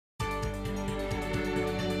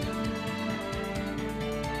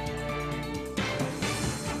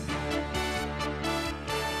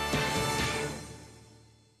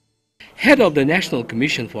Head of the National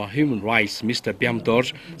Commission for Human Rights, Mr.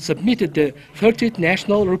 Byamdor, submitted the 30th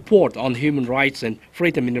National Report on Human Rights and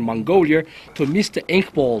Freedom in Mongolia to Mr.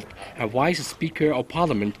 Inkbold, a Vice Speaker of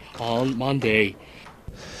Parliament, on Monday.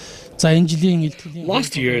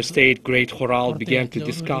 Last year, State Great Khural began to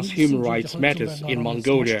discuss human rights matters in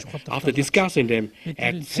Mongolia after discussing them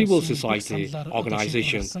at civil society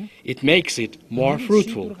organizations. It makes it more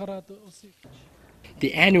fruitful.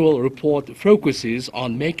 The annual report focuses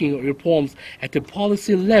on making reforms at the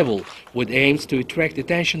policy level with aims to attract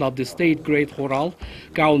attention of the State Great Khural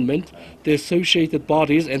government, the associated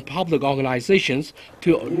bodies and public organizations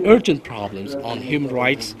to urgent problems on human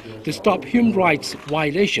rights, to stop human rights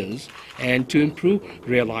violations, and to improve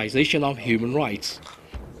realization of human rights.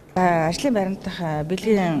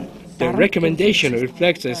 The recommendation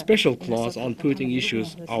reflects a special clause on putting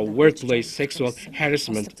issues of workplace sexual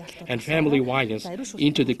harassment and family violence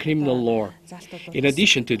into the criminal law. In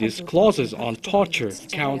addition to this, clauses on torture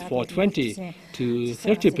account for 20 to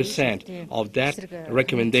 30% of that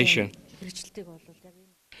recommendation.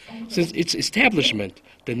 Since its establishment,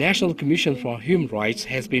 the National Commission for Human Rights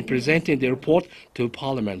has been presenting the report to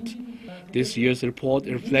Parliament. This year's report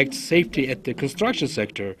reflects safety at the construction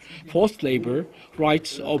sector, forced labor,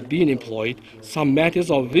 rights of being employed, some matters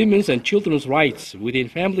of women's and children's rights within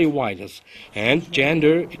family violence, and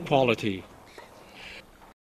gender equality.